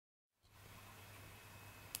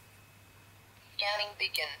Scanning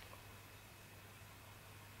beacon.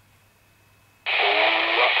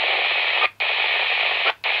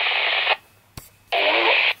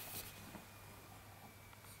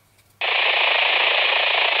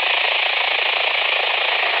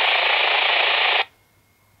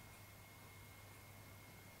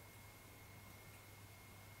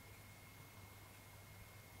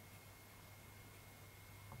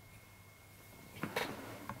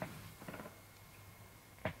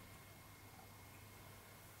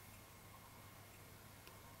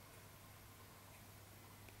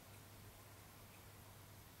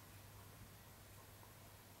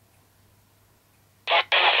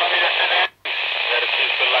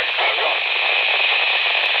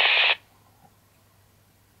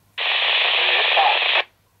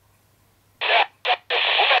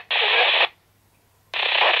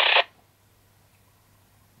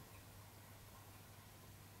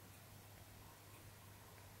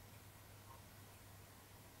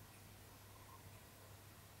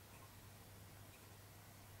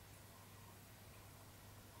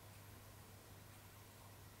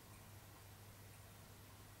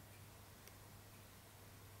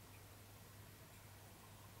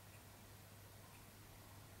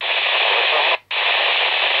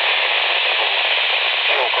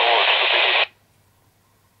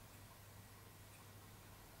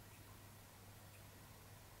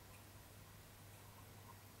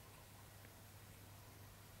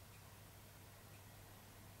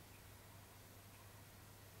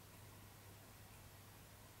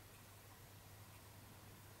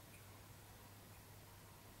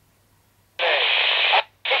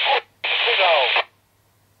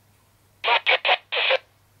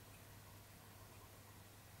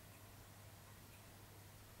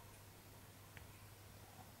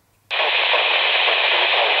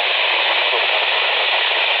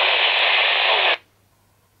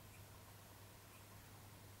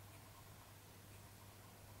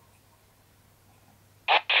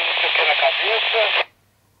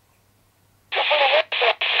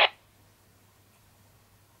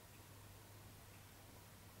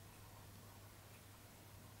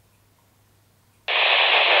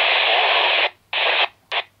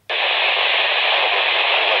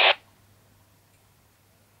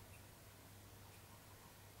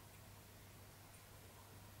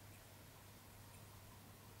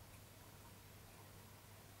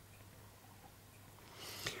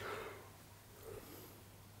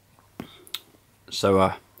 So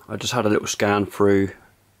I just had a little scan through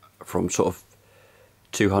from sort of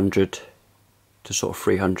 200 to sort of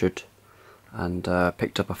 300 and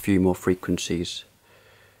picked up a few more frequencies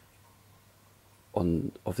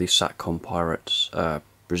of these Satcom pirates,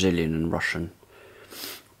 Brazilian and Russian.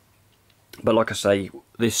 But like I say,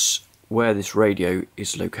 where this radio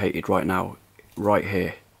is located right now, right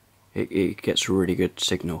here, it gets a really good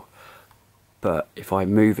signal. But if I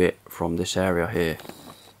move it from this area here,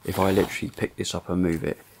 if I literally pick this up and move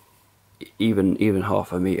it, even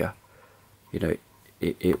half a meter, you know,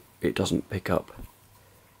 it doesn't pick up.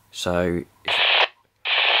 So,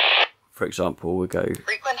 for example, we'll go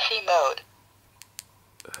frequency mode.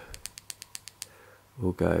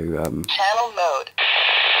 We'll go channel mode.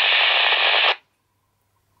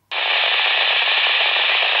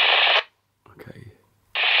 Okay.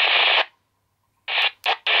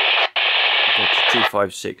 Go to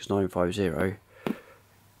 256950.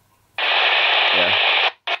 Yeah.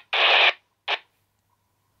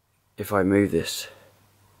 If I move this,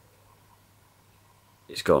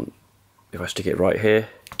 it's gone. If I stick it right here,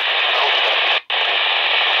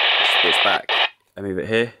 it's back. I move it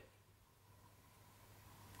here,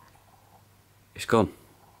 it's gone.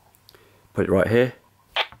 Put it right here,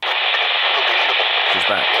 it's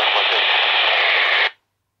back.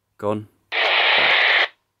 Gone. Back.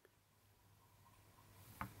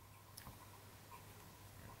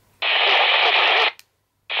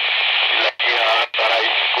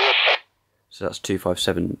 So that's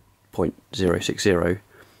 257.060,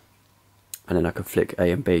 and then I can flick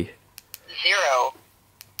A and B. 0.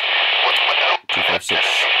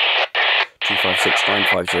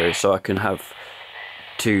 256950. So I can have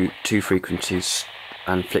two frequencies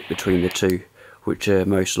and flick between the two, which are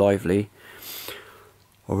most lively.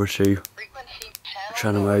 Obviously,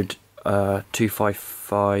 channel mode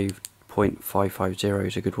 255.550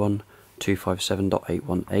 is a good one.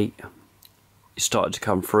 257.818. It started to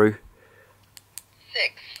come through.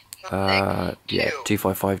 6. Yeah,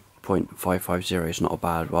 255.550 is not a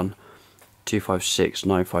bad one.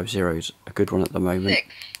 256950 is a good one at the moment. 6,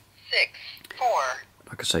 4.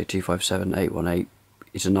 Like I say, 257.818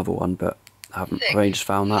 is another one, but I haven't. I've only just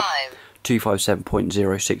found that.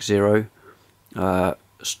 257.060.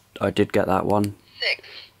 I did get that one.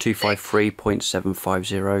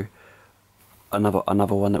 253.750.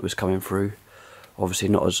 Another one that was coming through. Obviously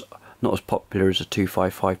not as popular as the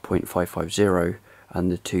 255.550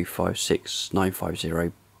 and the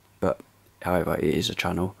 256.950, but however it is a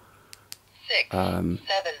channel.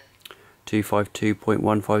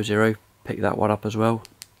 252.150. Pick that one up as well.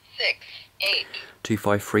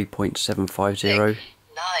 253.750.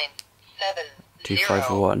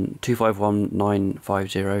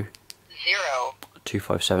 251.950.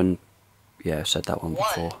 257. Yeah, I said that one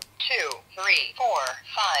before. 1, 2, 3, 4,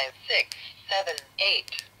 5, 6, 7,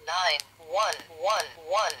 8, 9, 1, 1,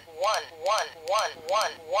 1, 1, 1, 1,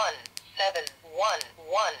 1, 1, 7, 1,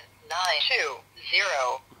 1, 9, 2,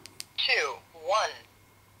 0, 2,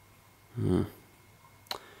 1.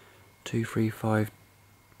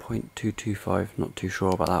 235.225. Not too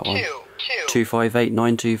sure about that one. 2,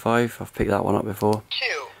 258.925. I've picked that one up before.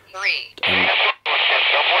 2, 3.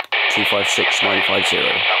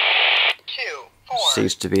 256.950. 2, 4.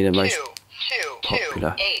 Seems to be the most 2, 2,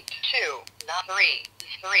 popular. 8, 2, 3,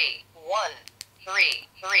 3, 1, 3,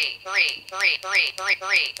 3, 3, 3, 3, 3, 3,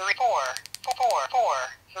 3, 4, 4, 4,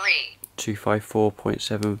 3.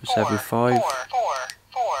 254.775. 4,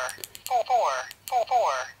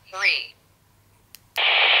 3.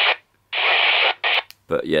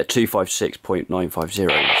 But yeah, 256.950.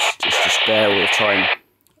 It's just there all the time.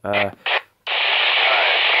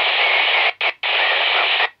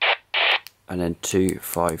 And then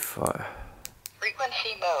 255.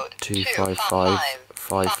 Frequency mode.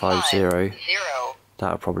 255.550.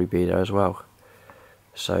 That'll probably be there as well.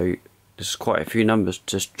 So there's quite a few numbers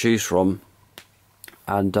to choose from.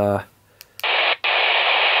 And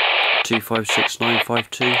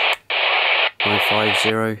 256.952.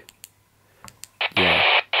 950. Yeah.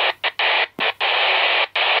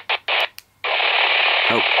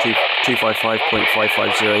 Oh,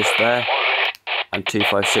 255.550 is there. And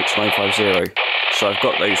 256.950. So I've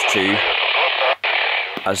got those two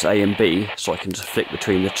as A and B, so I can just flick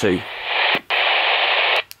between the two.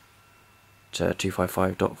 So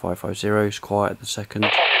 255.550 is quiet at the second.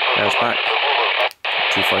 There's back.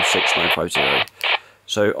 256.950.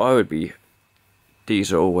 So I would be.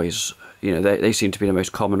 These are always, you know, they seem to be the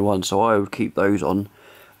most common ones. So I would keep those on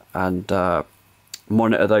and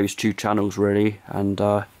monitor those two channels really, and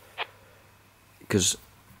because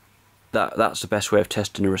that's the best way of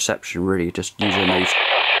testing the reception really, just using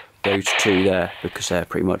those two there, because they're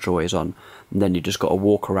pretty much always on. And then you just got to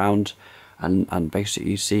walk around and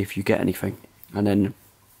basically see if you get anything, and then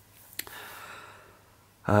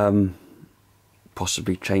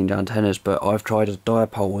possibly change antennas. But I've tried a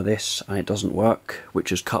dipole with this and it doesn't work,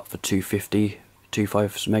 which is cut for 250,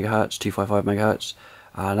 25 megahertz, 255 megahertz,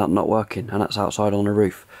 and that's not working, and that's outside on the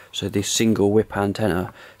roof. So this single whip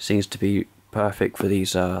antenna seems to be perfect for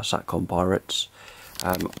these Satcom pirates,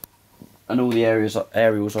 and all the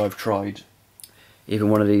aerials I've tried, even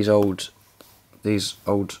one of these old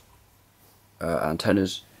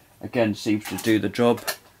antennas, again seems to do the job.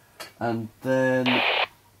 And then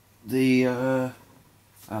the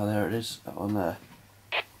oh, there it is, that one there,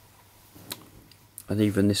 and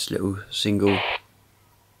even this little single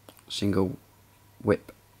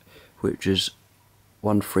whip, which is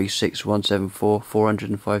 136.174, 400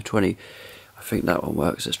 and 520. I think that one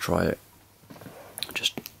works. Let's try it.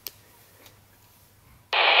 Just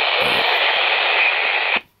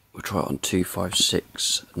we'll try it on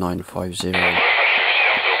 256.950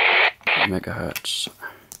 megahertz.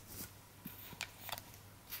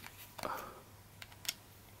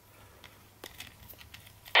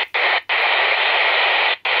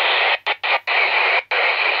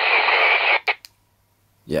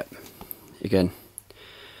 Yep. Again.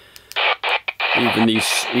 Even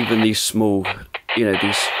these small, you know,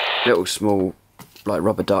 these little small like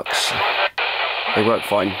rubber ducks, they work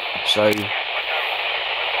fine. So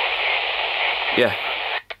yeah,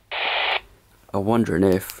 I'm wondering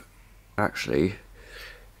if actually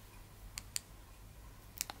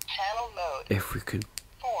Channel mode. if we could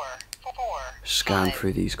 4, scan 5.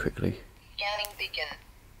 through these quickly Scanning begin.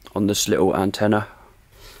 on this little antenna.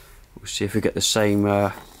 We'll see if we get the same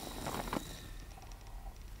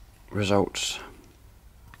results.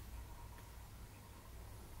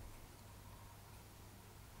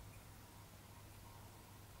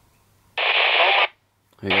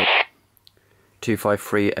 There you go.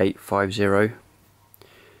 253.850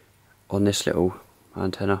 on this little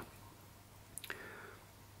antenna.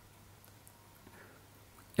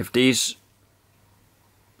 If these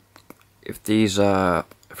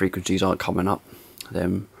frequencies aren't coming up,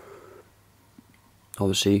 then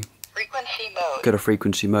obviously Frequency mode. go to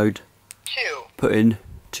frequency mode, 2, put in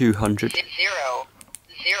 200, 0,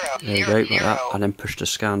 There you go, like that, and then push the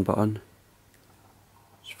scan button.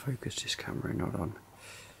 Let's focus this camera in, hold on.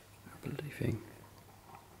 Bloody thing.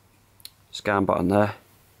 Scan button there.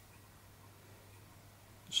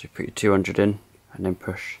 So you put your 200 in, and then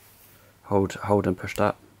push, hold and push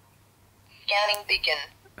that. Scanning begin.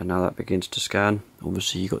 And now that begins to scan.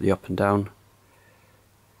 Obviously you got the up and down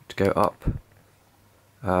to go up,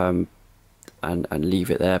 and leave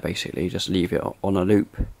it there basically. Just leave it on a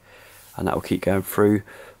loop, and that will keep going through.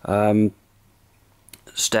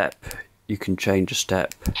 Step, you can change a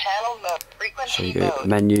step. Channel mode, So you frequency go mode,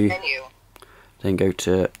 menu, then go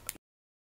to